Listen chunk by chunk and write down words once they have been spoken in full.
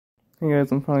Hey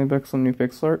guys, I'm finally back with some new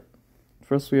pixel art.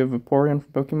 First we have Vaporeon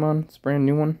from Pokemon. It's a brand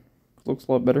new one. It looks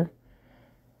a lot better.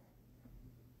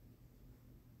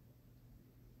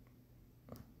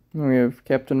 Then we have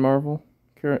Captain Marvel,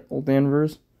 Carol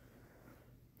Danvers.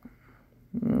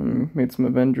 Made some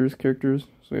Avengers characters.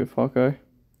 So we have Hawkeye.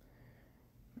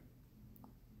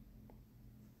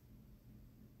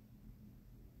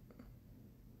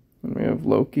 Then we have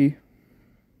Loki.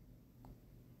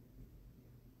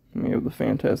 And we have the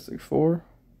Fantastic Four,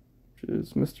 which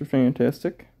is Mr.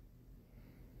 Fantastic.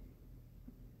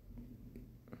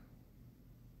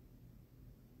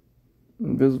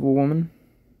 Invisible Woman.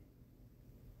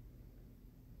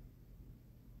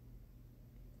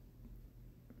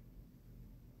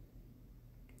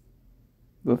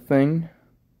 The Thing.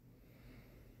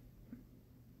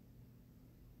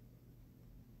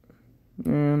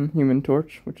 And Human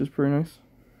Torch, which is pretty nice.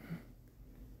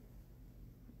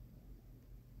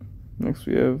 Next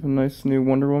we have a nice new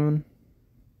Wonder Woman.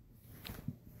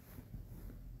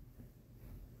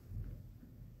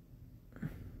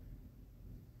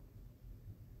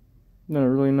 Then a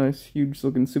really nice, huge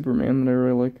looking Superman that I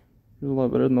really like. It's a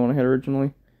lot better than the one I had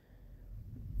originally.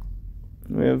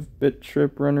 We have Bit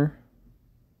Trip Runner.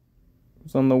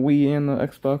 It's on the Wii and the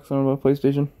Xbox, I don't know about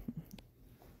PlayStation.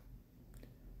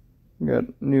 We got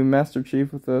new Master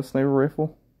Chief with a sniper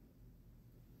rifle.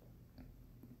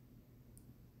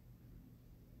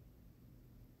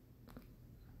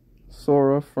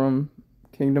 Sora from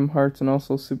Kingdom Hearts and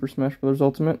also Super Smash Bros.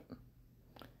 Ultimate.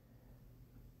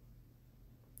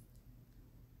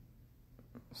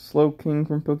 Slowking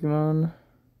from Pokemon.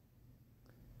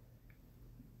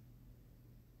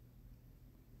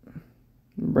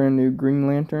 Brand new Green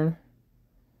Lantern.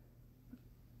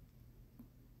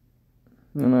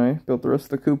 And I built the rest of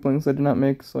the Kooplings I did not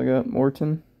make, so I got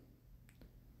Morton,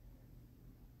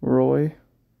 Roy,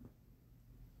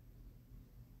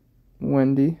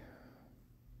 Wendy,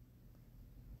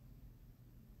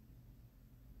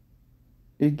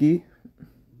 Iggy,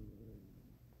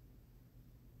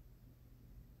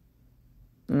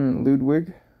 and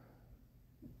Ludwig.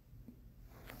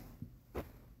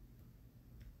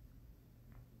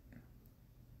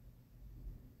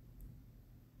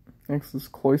 Next is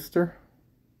Cloyster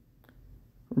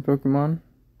from Pokemon.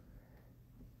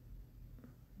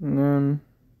 And then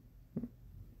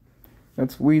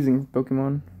that's Weezing from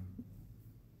Pokemon.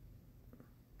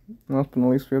 Last but not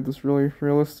least, we have this really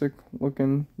realistic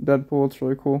looking Deadpool. It's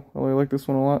really cool. I really like this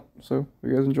one a lot. So if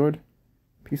you guys enjoyed,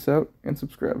 peace out and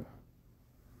subscribe.